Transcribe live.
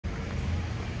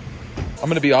I'm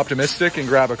gonna be optimistic and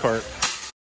grab a cart.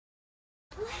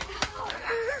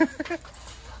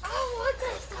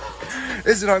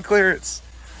 Is it on clearance?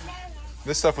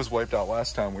 This stuff was wiped out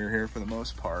last time we were here for the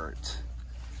most part.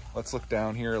 Let's look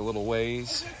down here a little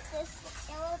ways.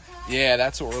 Yeah,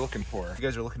 that's what we're looking for. If you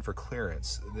guys are looking for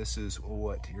clearance, this is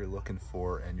what you're looking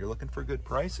for, and you're looking for good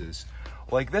prices.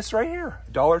 Like this right here,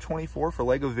 $1.24 for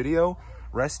Lego Video,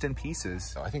 Rest in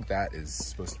Pieces. I think that is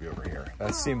supposed to be over here.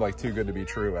 That seemed like too good to be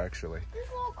true, actually. These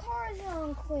little cars are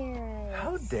on clearance.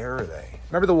 How dare they?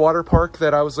 Remember the water park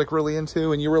that I was like really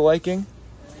into and you were liking?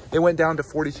 It went down to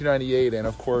 $42.98, and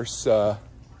of course, I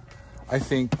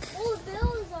think... Oh, the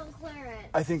bill is on clearance.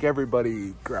 I think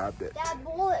everybody grabbed it. That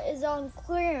bullet is on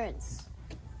clearance.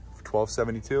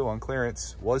 $12.72 on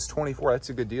clearance. Was $24. That's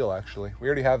a good deal, actually. We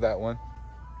already have that one.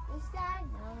 This guy?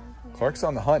 No. Clark's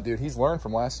on the hunt, dude. He's learned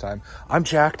from last time. I'm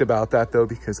jacked about that, though,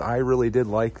 because I really did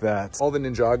like that. All the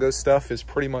Ninjago stuff is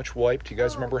pretty much wiped. You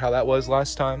guys remember how that was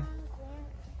last time?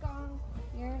 Gone.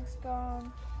 Clearance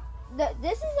gone.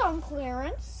 This is on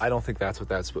clearance. I don't think that's what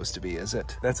that's supposed to be, is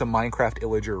it? That's a Minecraft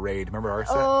Illager raid. Remember our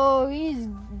set? Oh, he's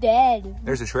dead.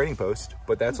 There's a trading post,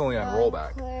 but that's only on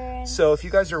rollback. Clearance. So if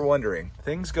you guys are wondering,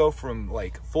 things go from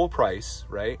like full price,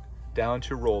 right, down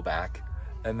to rollback,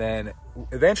 and then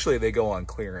eventually they go on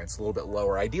clearance a little bit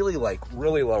lower. Ideally, like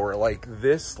really lower, like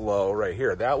this low right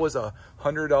here. That was a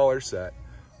 $100 set,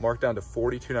 marked down to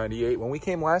 $42.98. When we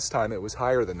came last time, it was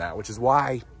higher than that, which is why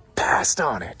I passed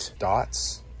on it.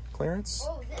 Dots. Clearance?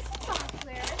 Oh, this is on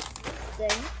clearance. This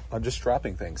thing. I'm just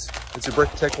dropping things. It's a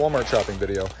brickitect Walmart shopping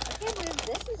video. I can't believe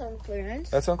this is on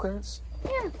clearance. That's on clearance?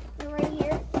 Yeah, right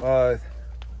here.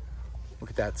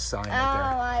 Look at that sign Oh,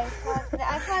 right I thought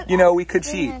there. You know, we could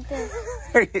cheat.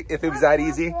 If it was that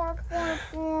easy.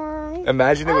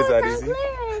 Imagine it was that easy.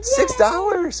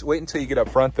 $6. Wait until you get up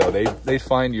front, though. They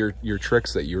find your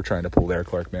tricks that you were trying to pull there,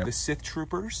 Clark, man. The Sith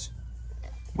Troopers.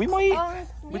 We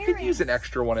could use an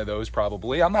extra one of those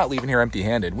probably. I'm not leaving here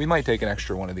empty-handed. We might take an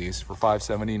extra one of these for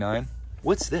 $5.79.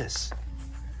 What's this?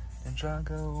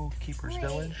 Ninjago Keeper's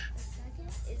Village.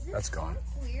 That's gone.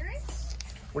 Clearance?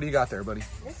 What do you got there, buddy?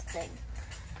 This thing.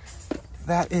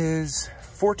 That is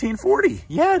 $14.40.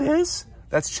 Yeah, it is.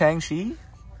 That's Chang-Chi.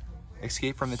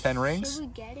 Escape from the Ten Rings. Should we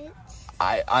get it?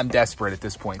 I'm desperate at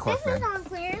this point, Clark, This man. is on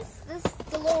clearance.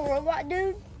 The little robot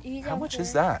dude. How much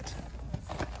is that?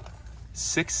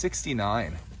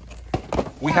 $6.69.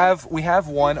 We have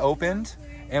one opened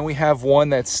and we have one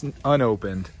that's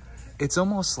unopened. It's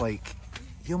almost like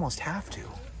you almost have to,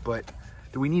 but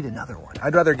do we need another one?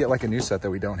 I'd rather get like a new set that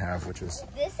we don't have, which is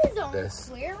this is on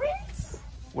clearance.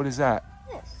 What is that?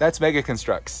 This. That's Mega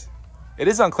Constructs. It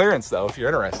is on clearance though, if you're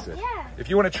interested. Yeah. If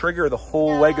you want to trigger the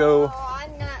whole No, Lego.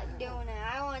 I'm not doing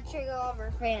it. I want to trigger all of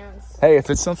our fans. Hey, if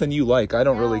it's something you like, I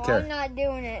don't really care. I'm not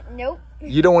doing it. Nope.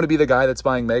 You don't want to be the guy that's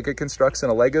buying Mega Constructs in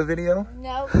a Lego video?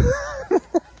 Nope.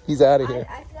 He's out of here.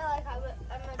 I feel like I'm going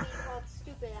to be called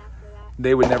stupid after that.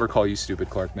 They would never call you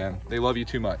stupid, Clark, man. They love you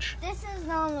too much. This is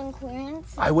not on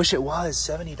clearance. I wish it was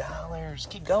 $70.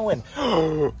 Keep going.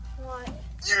 What?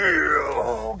 Yeah,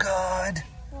 oh God.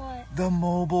 What? The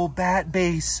mobile bat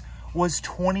base was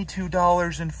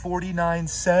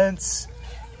 $22.49.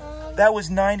 That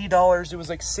was $90. It was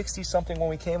like 60 something when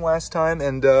we came last time,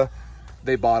 and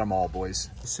they bought them all,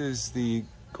 boys. This is the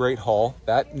Great Hall.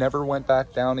 That never went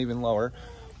back down even lower.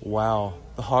 Wow.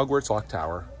 The Hogwarts Clock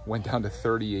Tower went down to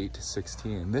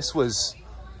 38-16. This was,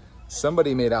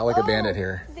 somebody made out like a bandit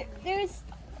here. There's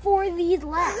 4 of these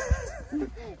left.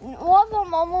 One of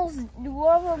them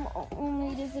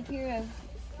only disappeared.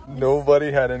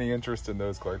 Nobody had any interest in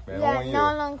those, Clark, man. Yeah, Only you.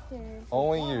 not on clearance.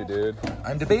 Only you, dude.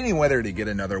 I'm debating whether to get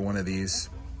another one of these.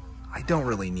 I don't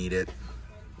really need it.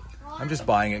 I'm just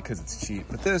buying it because it's cheap.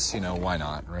 But this, you know, why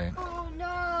not, right? Oh,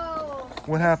 no.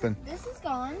 What happened? This is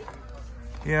gone.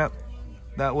 Yep.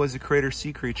 That was a Crater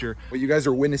Sea Creature. What you guys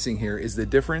are witnessing here is the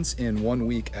difference in 1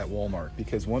 week at Walmart.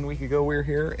 Because 1 week ago we were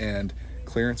here and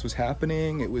clearance was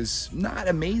happening. It was not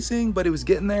amazing, but it was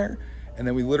getting there. And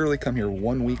then we literally come here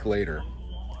 1 week later.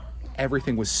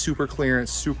 Everything was super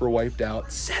clearance, super wiped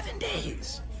out. 7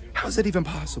 days. How is that even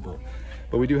possible?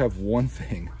 But we do have one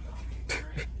thing.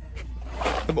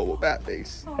 The mobile bat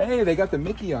base. Hey, they got the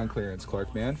Mickey on clearance,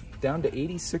 Clark, man. Down to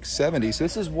 $86.70. So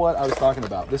this is what I was talking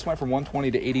about. This went from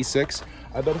 $120 to $86.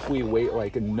 I bet if we wait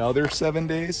like another 7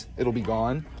 days, it'll be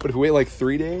gone. But if we wait like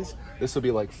 3 days, this will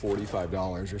be like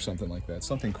 $45 or something like that.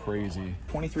 Something crazy.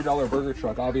 $23 burger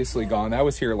truck, obviously gone. That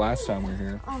was here last time we were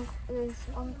here.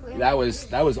 That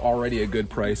was already a good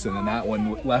price, and then that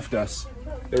one left us.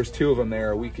 There's 2 of them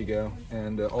there a week ago,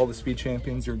 and all the Speed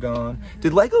Champions are gone.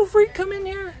 Did Lego Freak come in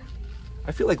here?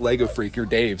 I feel like Lego Freak or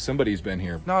Dave. Somebody's been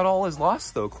here. Not all is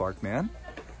lost though, Clark, man.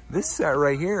 This set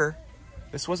right here,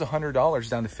 this was $100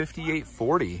 down to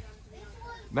 $58.40.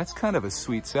 That's kind of a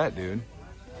sweet set, dude.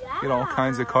 Yeah. Get all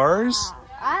kinds of cars.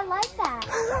 I like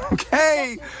that.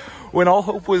 Okay. When all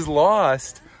hope was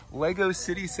lost, Lego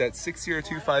City Set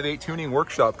 60258 Tuning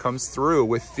Workshop comes through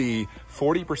with the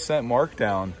 40%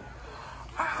 markdown.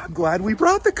 I'm glad we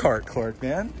brought the cart, Clark,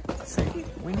 man. See,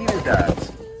 we needed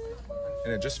that.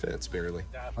 And it just fits barely.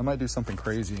 I might do something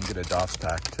crazy and get a dots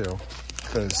pack too,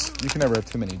 because you can never have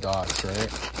too many dots, right?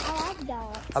 I like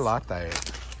dots. I like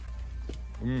that.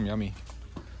 Yummy.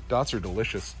 Dots are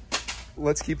delicious.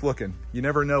 Let's keep looking. You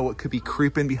never know what could be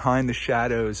creeping behind the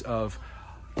shadows of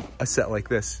a set like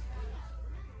this.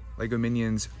 Lego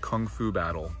Minions Kung Fu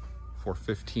Battle for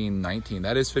 $15.19.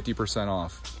 That is 50%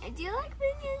 off. Do you like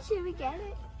Minions? Should we get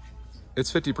it?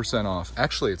 It's 50% off.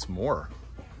 Actually, it's more.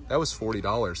 That was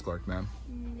 $40, Clark, man.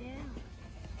 Yeah.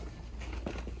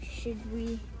 Should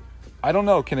we? I don't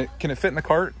know. Can it fit in the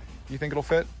cart? You think it'll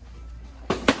fit?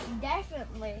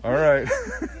 Definitely. All right.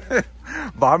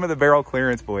 Bottom of the barrel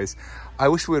clearance, boys. I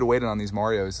wish we would have waited on these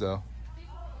Marios though.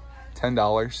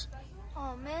 $10.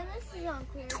 Oh man, this is on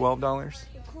clearance. $12.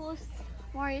 The coolest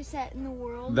Mario set in the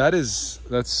world. That's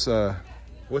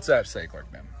what's that say,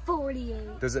 Clark, man?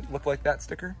 48. Does it look like that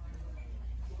sticker?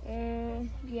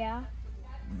 Yeah.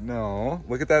 No.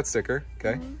 Look at that sticker,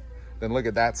 okay? Then look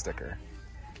at that sticker.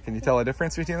 Can you tell a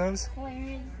difference between those?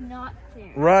 Clearance, not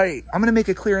clearance. Right. I'm gonna make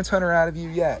a clearance hunter out of you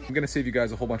yet. I'm gonna save you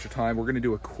guys a whole bunch of time. We're gonna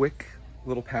do a quick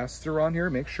little pass through on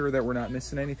here, make sure that we're not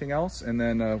missing anything else, and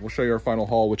then we'll show you our final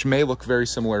haul, which may look very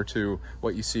similar to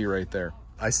what you see right there.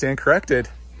 I stand corrected.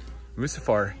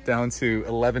 Mustafar down to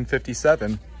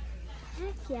 1157.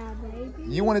 Heck yeah, baby.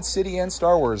 You wanted City and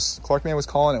Star Wars. Clark Man was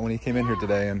calling it when he came in here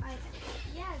today, and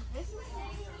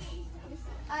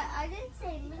I didn't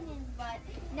say Minions, but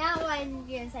now I'm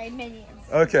gonna say Minions.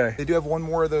 okay. They do have one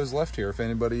more of those left here if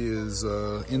anybody is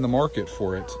in the market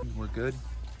for it. We're good.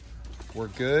 We're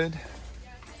good.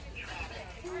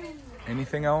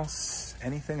 Anything else?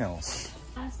 Anything else?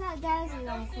 That guys is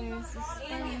on clearance.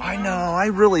 I know. I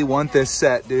really want this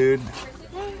set, dude.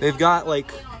 They've got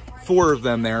like 4 of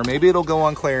them there. Maybe it'll go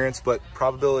on clearance, but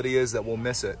probability is that we'll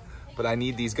miss it. But I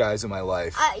need these guys in my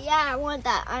life. Yeah, I want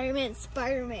that Iron Man,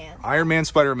 Spider-Man. Iron Man,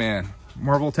 Spider-Man.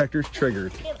 Marvel detectors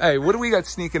triggered. Hey, what do we got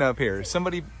sneaking up here? Is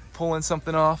somebody pulling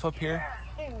something off up here?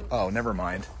 Oh, never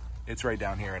mind. It's right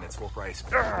down here and it's full price.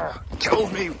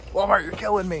 Kills me. Walmart, you're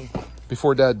killing me.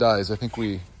 Before Dad dies, I think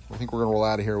we're gonna roll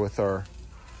out of here with our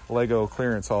Lego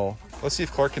clearance haul. Let's see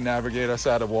if Clark can navigate us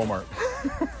out of Walmart.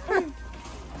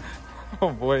 Oh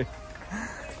boy.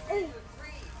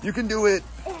 You can do it.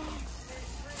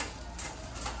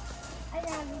 I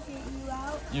navigate you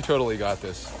out. You totally got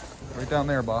this. Right down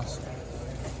there, boss.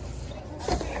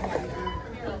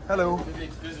 Hello.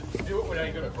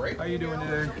 How you doing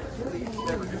today?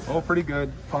 Oh, pretty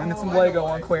good. Finding some Lego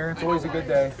on clearance, always a good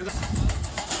day.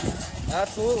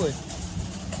 Absolutely.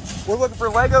 We're looking for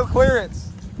Lego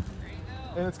clearance.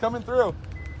 And it's coming through.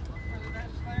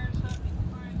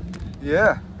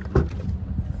 Yeah.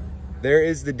 There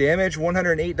is the damage,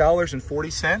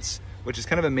 $108.40, which is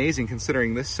kind of amazing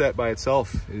considering this set by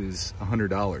itself is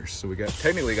 $100. So we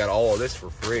technically got all of this for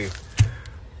free.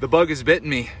 The bug has bitten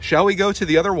me. Shall we go to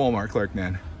the other Walmart, Clark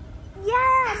Man?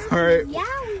 Yes. All right. Yeah.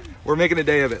 We're making a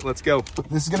day of it. Let's go.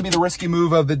 This is going to be the risky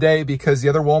move of the day because the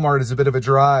other Walmart is a bit of a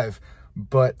drive,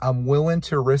 but I'm willing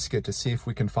to risk it to see if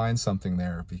we can find something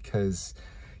there because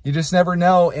you just never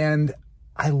know. And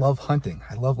I love hunting.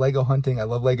 I love Lego hunting. I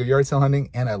love Lego yard sale hunting,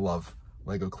 and I love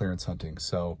Lego clearance hunting.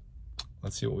 So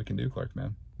let's see what we can do, Clark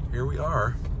Man. Here we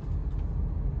are.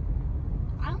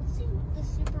 I don't see the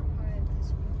super part of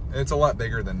this one. It's a lot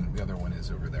bigger than the other one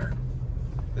is over there.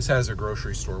 This has a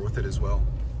grocery store with it as well.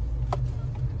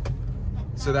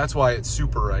 So that's why it's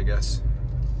super, I guess.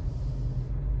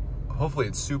 Hopefully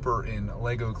it's super in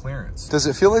Lego clearance. Does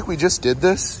it feel like we just did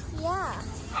this? Yeah.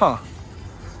 Huh.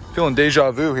 Feeling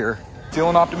deja vu here.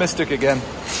 Feeling optimistic again.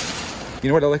 You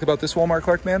know what I like about this Walmart,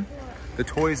 Clark Man? The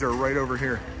toys are right over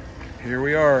here. Here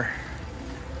we are.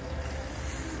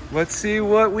 Let's see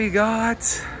what we got.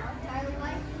 I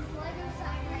like this Lego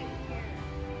sign right here.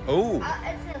 Oh.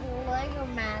 It's a Lego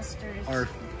Masters. Our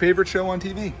favorite show on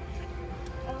TV.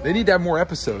 They need to have more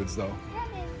episodes though.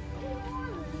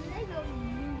 Lego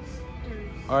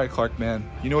Moosters. All right, Clark Man.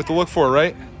 You know what to look for,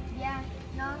 right? Yeah.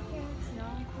 Non-clearance,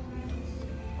 non-clearance.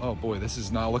 Oh boy, this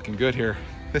is not looking good here.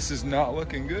 This is not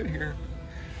looking good here.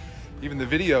 Even the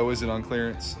video isn't on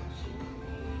clearance.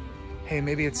 Hey,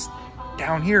 maybe it's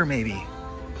down here maybe.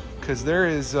 Cause there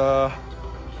is, oh,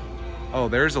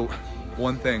 there's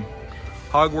one thing.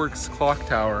 Hogwarts clock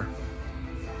tower.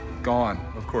 Gone,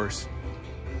 of course.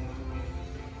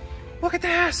 Look at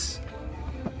this.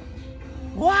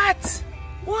 What?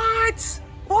 What?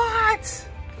 What?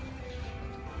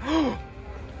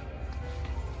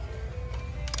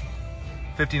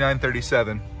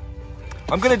 $59.37.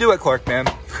 I'm gonna do it, Clark, man.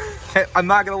 I'm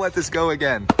not gonna let this go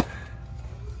again.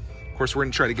 Of course, we're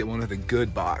gonna try to get one with a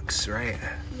good box, right?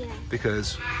 Yeah.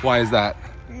 Because, why is that?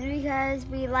 Because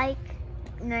we like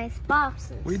nice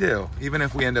boxes. We do, even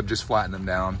if we end up just flattening them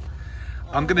down.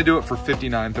 I'm gonna do it for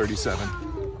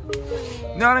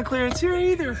 $59.37. Not on clearance here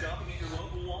either.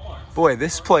 Boy,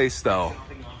 this place though,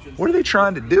 what are they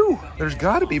trying to do? There's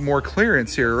gotta be more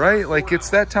clearance here, right? Like it's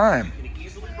that time.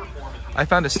 I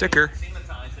found a sticker.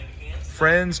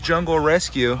 Friends Jungle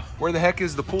Rescue. Where the heck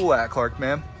is the pool at, Clark,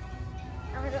 man?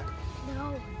 I don't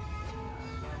know.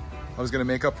 I was gonna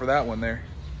make up for that one there.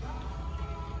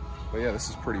 But yeah, this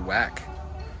is pretty whack.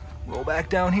 Rollback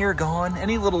down here, gone.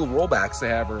 Any little rollbacks they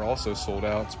have are also sold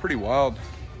out. It's pretty wild,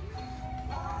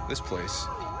 this place.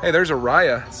 Hey, there's a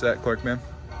Raya set, Clark, man.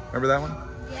 Remember that one?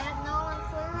 Yeah, no one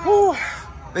Whew.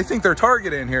 They think they're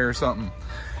Target in here or something.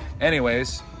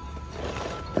 Anyways,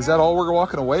 is that all we're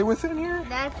walking away with in here?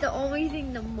 That's the only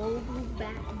thing the mobile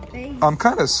back base. I'm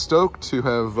kind of stoked to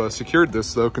have secured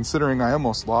this though, considering I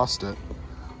almost lost it.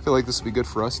 I feel like this would be good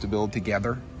for us to build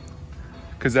together,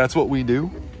 because that's what we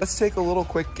do. Let's take a little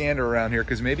quick gander around here,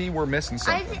 because maybe we're missing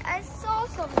something. I saw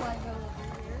some Lego over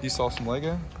here. You saw some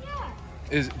Lego?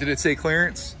 Yeah. Did it say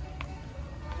clearance?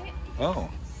 Oh.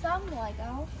 Some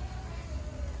Lego.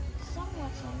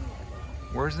 Somewhat some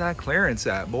Lego. Where's that clearance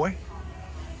at, boy?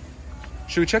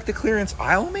 Should we check the clearance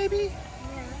aisle maybe?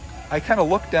 Yeah. I kind of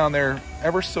looked down there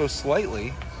ever so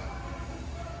slightly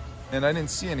and I didn't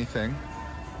see anything,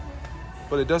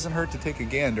 but it doesn't hurt to take a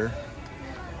gander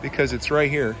because it's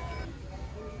right here.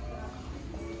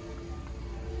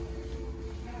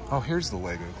 Oh, here's the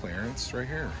Lego clearance right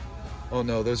here. Oh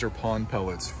no, those are pond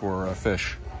pellets for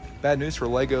fish. Bad news for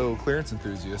Lego clearance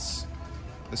enthusiasts.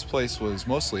 This place was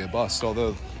mostly a bust,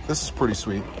 although this is pretty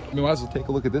sweet. We might as well take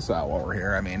a look at this out while we're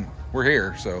here. I mean, we're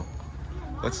here, so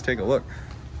let's take a look.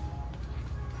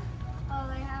 Oh,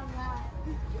 they have that.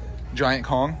 Giant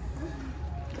Kong.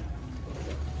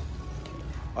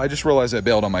 I just realized I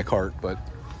bailed on my cart, but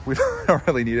we don't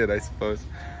really need it, I suppose.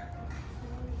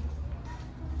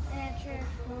 And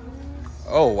Transformers.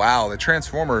 Oh wow, the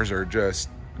Transformers are just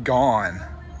gone.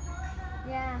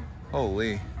 Yeah.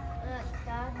 Holy.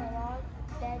 That's a lot.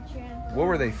 Dead Transformers. What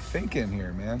were they thinking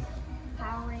here, man?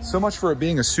 Power Rangers. So much for it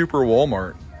being a super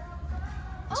Walmart.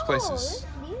 This place is...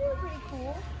 These are pretty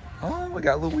cool. Oh, we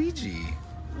got Luigi.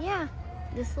 Yeah.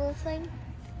 This little thing.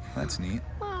 That's neat.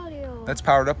 Mario. That's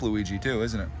powered up Luigi too,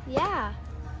 isn't it? Yeah.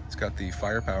 It's got the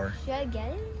firepower. Should I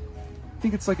get it? I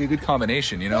think it's like a good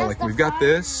combination, you know? Yes, Like the we've got fire.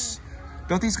 this.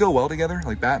 Don't these go well together?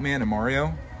 Like Batman and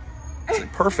Mario? It's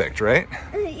like perfect, right?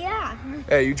 Yeah.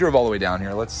 Hey, you drove all the way down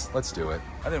here. Let's do it.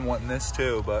 I didn't want this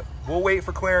too, but we'll wait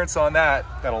for clearance on that.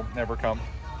 That'll never come.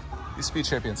 These Speed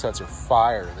Champion sets are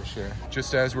fire this year.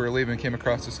 Just as we were leaving, came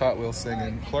across this Hot Wheels thing,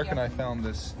 and Clark and I found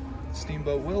this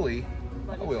Steamboat Willie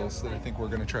Hot Wheels that I think we're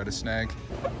gonna try to snag.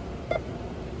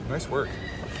 Nice work.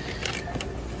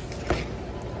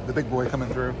 The big boy coming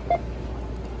through.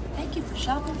 Thank you for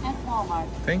shopping at Walmart.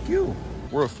 Thank you.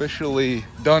 We're officially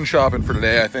done shopping for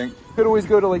today, I think. Could always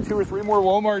go to like 2 or 3 more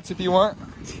Walmarts if you want.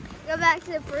 Go back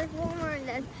to the first Walmart and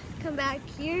then come back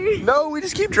here. No, we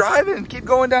just keep driving, keep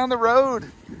going down the road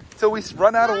until we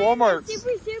run out of Walmarts.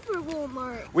 Super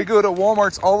Walmart. We go to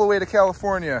Walmarts all the way to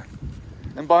California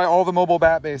and buy all the mobile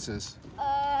bat bases.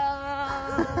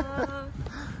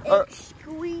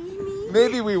 Excuse me?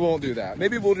 Maybe we won't do that.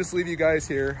 Maybe we'll just leave you guys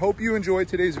here. Hope you enjoyed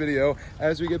today's video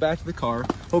as we get back to the car.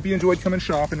 Hope you enjoyed coming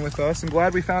shopping with us. I'm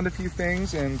glad we found a few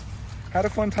things and had a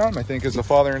fun time, I think, as a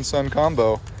father and son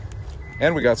combo.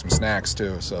 And we got some snacks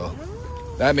too, so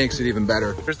that makes it even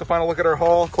better. Here's the final look at our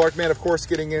haul. Clark Man, of course,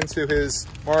 getting into his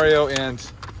Mario and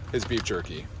his beef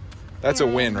jerky. That's a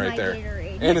win right there.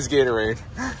 Gatorade. And his Gatorade.